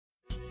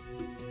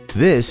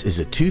This is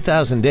a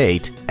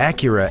 2008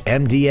 Acura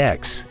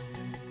MDX.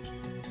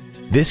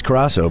 This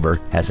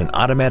crossover has an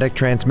automatic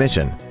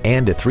transmission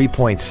and a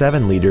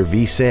 3.7-liter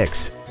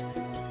V6.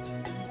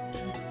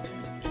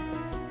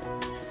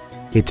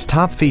 Its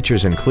top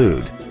features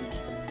include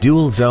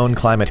dual-zone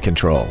climate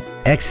control,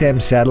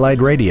 XM satellite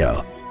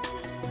radio,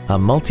 a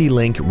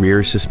multi-link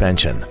rear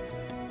suspension,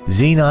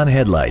 xenon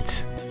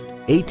headlights,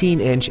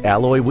 18-inch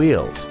alloy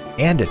wheels,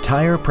 and a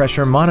tire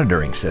pressure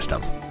monitoring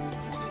system.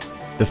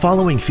 The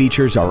following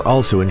features are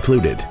also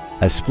included: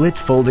 a split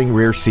folding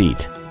rear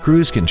seat,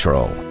 cruise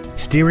control,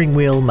 steering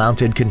wheel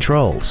mounted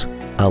controls,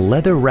 a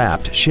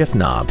leather-wrapped shift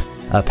knob,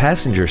 a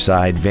passenger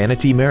side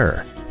vanity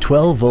mirror,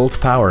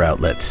 12-volt power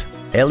outlets,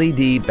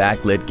 LED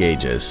backlit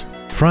gauges,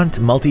 front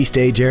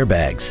multi-stage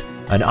airbags,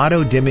 an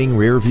auto-dimming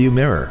rear-view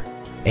mirror,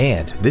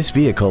 and this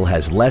vehicle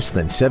has less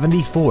than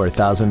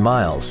 74,000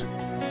 miles.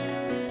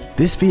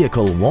 This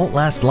vehicle won't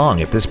last long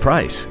at this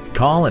price.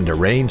 Call and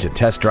arrange a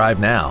test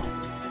drive now.